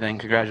 about anything.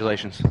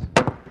 Congratulations.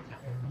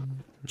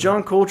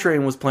 John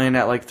Coltrane was playing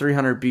at like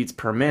 300 beats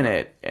per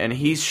minute, and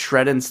he's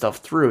shredding stuff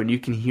through, and you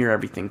can hear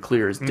everything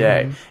clear as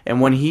day. Mm-hmm.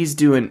 And when he's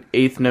doing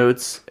eighth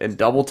notes and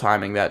double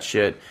timing that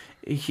shit,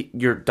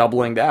 you're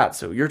doubling that,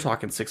 so you're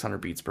talking 600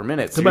 beats per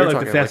minute. So It's about you're like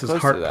the talking fastest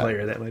close harp to that.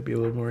 player. That might be a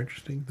little more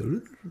interesting.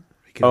 Because-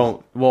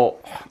 Oh, well,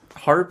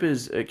 harp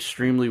is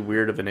extremely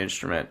weird of an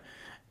instrument.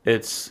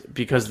 It's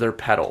because they're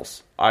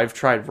pedals. I've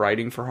tried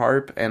writing for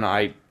harp, and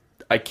I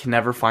can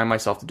never find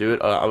myself to do it.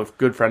 A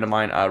good friend of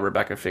mine,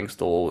 Rebecca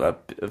Finkstall,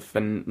 a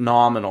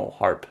phenomenal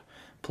harp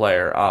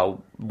player,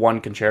 won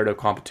concerto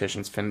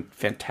competitions,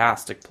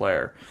 fantastic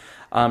player.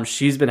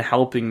 She's been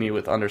helping me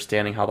with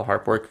understanding how the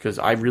harp works because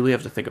I really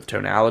have to think of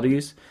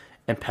tonalities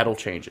and pedal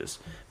changes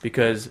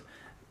because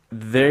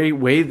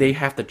they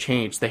have to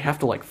change. They have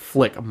to like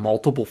flick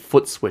multiple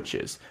foot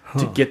switches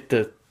to get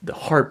the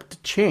harp to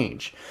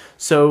change.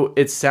 So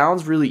it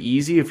sounds really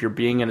easy if you're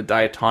being in a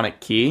diatonic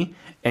key,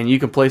 and you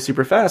can play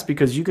super fast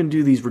because you can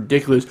do these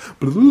ridiculous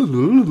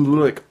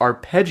like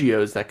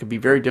arpeggios that could be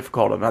very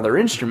difficult on other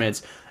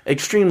instruments.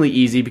 Extremely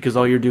easy because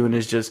all you're doing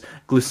is just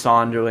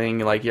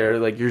glissandoing, like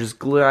you're just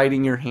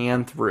gliding your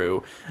hand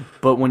through.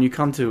 But when you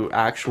come to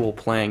actual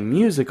playing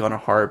music on a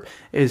harp,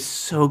 it is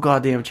so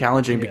goddamn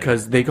challenging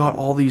because they got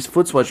all these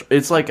foot switch.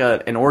 It's like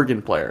an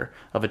organ player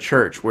of a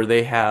church where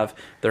they have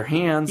their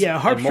hands. Yeah, a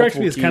harp and strikes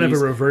me as kind of a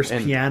keys reverse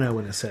and- piano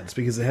in a sense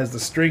because it has the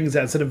strings.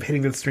 Instead of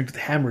hitting the strings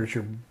with hammers,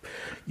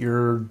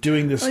 you're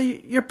doing this.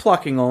 You're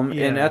plucking them,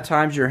 and Yeah. at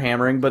times you're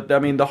hammering. But I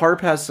mean, the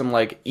harp has some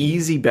like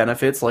easy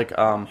benefits, like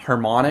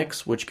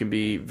harmonics, which can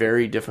be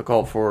very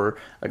difficult for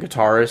a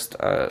guitarist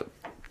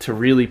to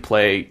really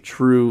play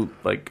true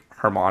like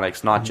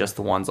harmonics, not just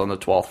the ones on the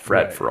 12th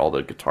fret Right. for all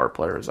the guitar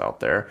players out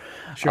there.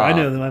 Sure, I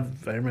know them.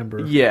 I remember.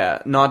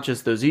 Yeah, not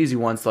just those easy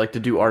ones, like to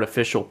do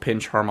artificial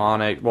pinch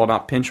harmonic. Well,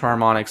 not pinch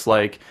harmonics,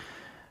 like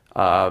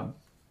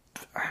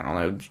I don't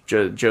know,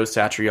 Joe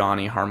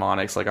Satriani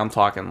harmonics. Like I'm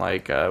talking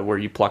like where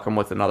you pluck them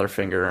with another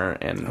finger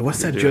and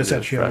What's that you're Joe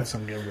doing the Satriani frets.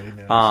 song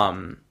everybody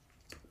knows?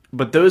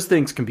 But those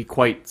things can be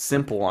quite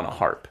simple on a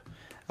harp.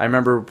 I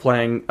remember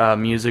playing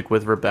music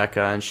with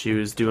Rebecca, and she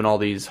was doing all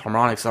these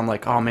harmonics. I'm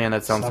like, oh man,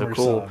 that sounds Summer so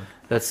cool. song.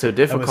 That's so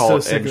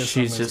difficult. sick of And this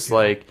song she's as a just kid.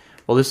 like,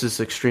 well, this is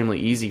extremely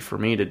easy for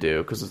me to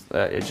do because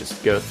it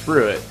just go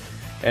through it.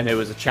 And it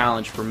was a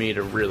challenge for me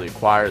to really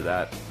acquire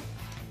that.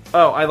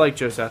 Oh, I like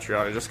Joe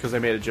Satriani. Just because I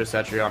made a Joe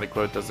Satriani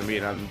quote doesn't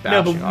mean I'm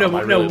bashing on him.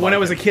 I really When I like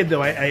was a him. kid,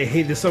 though, I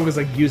hate this song was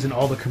like using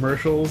all the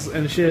commercials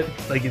and shit,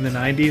 like in the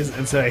 '90s,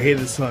 and so I hated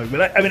this song.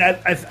 But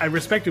I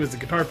respect him as a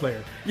guitar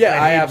player. Yeah,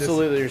 I hate this-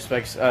 absolutely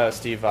respect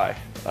Steve Vai.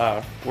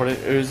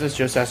 Who's this?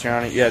 Joe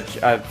Satriani? Yeah,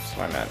 that's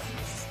what I meant.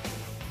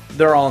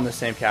 They're all in the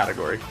same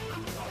category.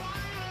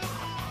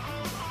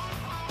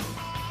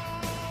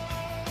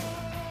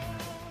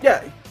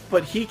 Yeah,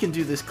 but he can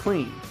do this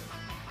clean.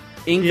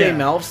 Yngwie Yeah.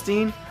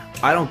 Malmsteen,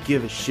 I don't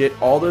give a shit.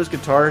 All those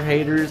guitar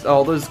haters,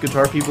 all those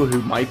guitar people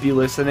who might be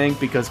listening,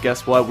 because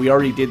guess what? We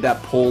already did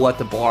that poll at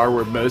the bar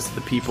where most of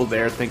the people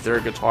there think they're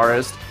a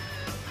guitarist.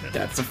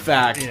 That's a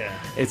fact. Yeah.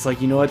 It's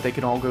like, you know what? They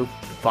can all go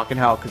fucking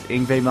hell because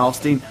Yngwie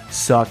Malmsteen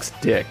sucks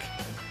dick.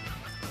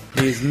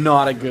 He's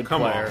not a good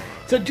Come player. on.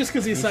 So just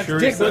because he sucks sure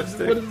he dick, sucks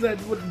what dick? is that?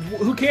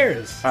 Who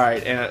cares? All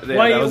right, and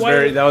Why- that was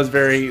why- that was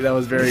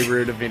very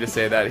rude of me to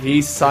say that.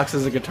 He sucks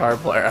as a guitar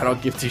player. I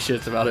don't give two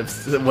shits about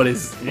him. What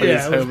his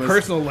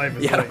personal life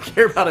is Yeah, I like. don't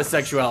care about his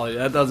sexuality.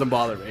 That doesn't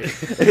bother me.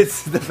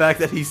 It's the fact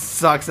that he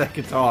sucks at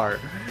guitar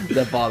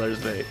that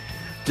bothers me.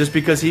 Just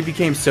because he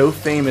became so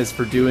famous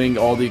for doing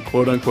all the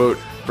quote-unquote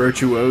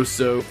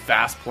virtuoso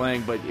fast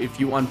playing, but if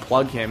you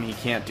unplug him, he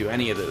can't do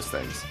any of those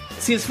things.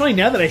 See, it's funny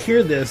now that I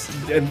hear this,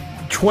 and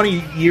 20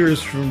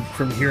 years from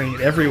hearing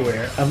it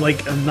everywhere, I'm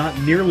not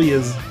nearly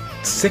as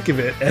sick of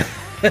it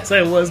as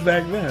I was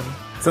back then.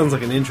 Sounds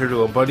like an intro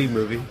to a buddy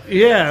movie.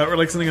 Yeah, or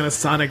like something on a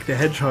Sonic the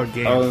Hedgehog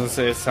game. I was gonna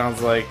say it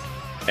sounds like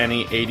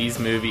any '80s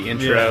movie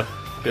intro. Yeah.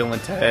 Bill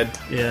and Ted.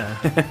 Yeah,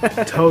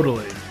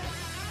 totally.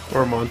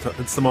 Or a montage.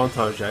 It's the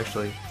montage,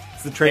 actually.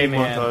 It's the training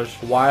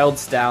montage. Wild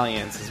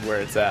Stallions is where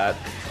it's at.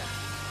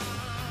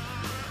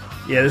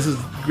 Yeah, this is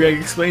Greg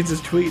explains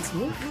his tweets.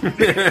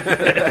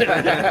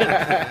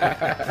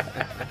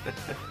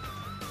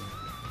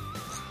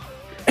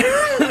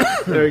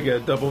 There you go.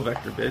 Double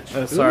vector,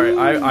 bitch. Sorry,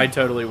 I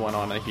totally went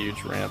on a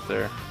huge rant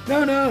there.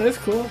 No, that's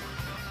cool.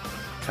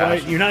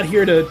 You're not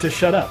here to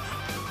shut up.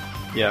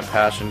 Yeah,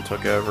 passion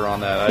took over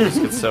on that. I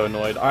just get so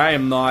annoyed. I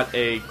am not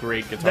a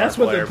great guitar That's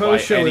what player the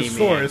post by show any is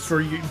for. means. Is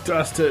for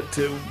us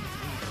to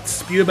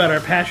spew about our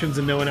passions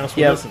and no one else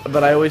will Yeah, listen.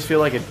 but I always feel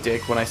like a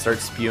dick when I start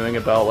spewing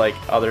about like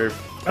other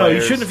players. Oh,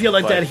 you shouldn't feel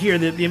like but- that here.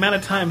 The amount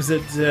of times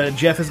that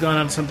Jeff has gone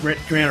on some rant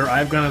or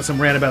I've gone on some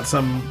rant about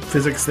some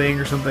physics thing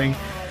or something,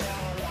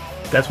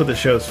 that's what the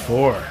show's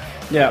for.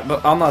 Yeah,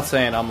 but I'm not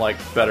saying I'm like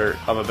better.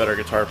 I'm a better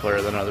guitar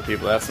player than other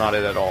people. That's not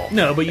it at all.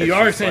 No, but you It's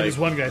are just saying like- this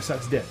one guy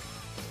sucks dick.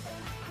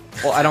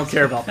 Well, I don't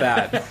care about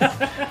that.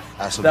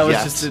 As of That was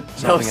yet, just a- that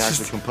something was actually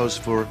just-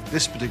 composed for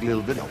this particular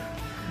little video.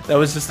 That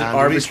was just an And the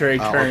arbitrary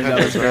reason- turn. That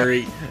was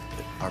very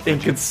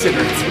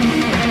inconsiderate.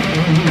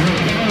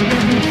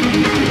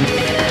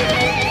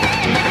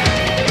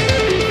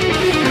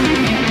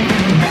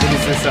 What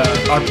is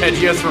this?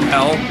 Arpeggios from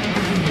Hell?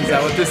 Is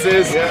that what this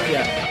is?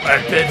 Yeah.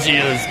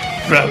 Arpeggios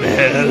from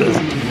Hell.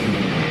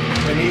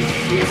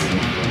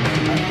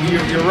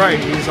 And you're right.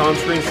 He's on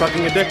screen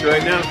sucking a dick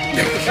right now.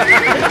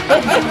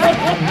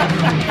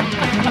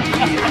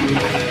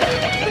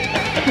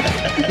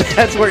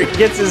 That's where he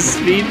gets his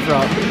speed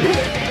from.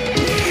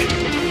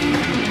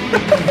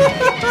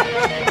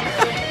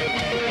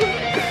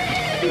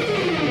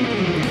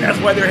 That's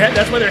why their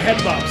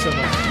head bobs so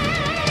much.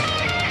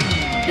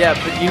 Yeah,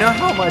 but you know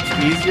how much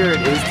easier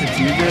it is to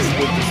do this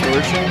with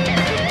distortion?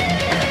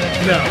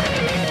 No,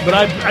 but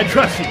I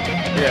trust you.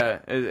 Yeah,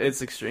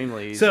 it's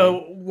extremely easy.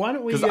 So why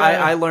don't we? Because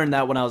I learned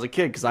that when I was a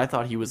kid, because I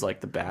thought he was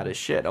like the baddest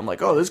shit. I'm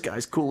like, oh, this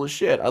guy's cool as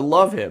shit. I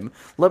love him.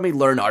 Let me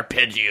learn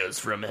arpeggios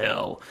from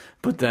hell.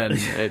 But then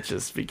it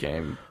just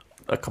became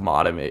a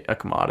commodity.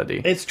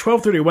 It's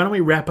 12:30. Why don't we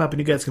wrap up and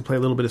you guys can play a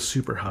little bit of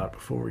Super Hot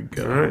before we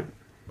go? All right.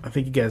 I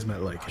think you guys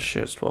might like it.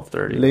 Shit, it's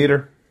 12:30.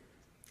 Later.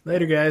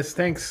 Later, guys.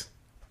 Thanks.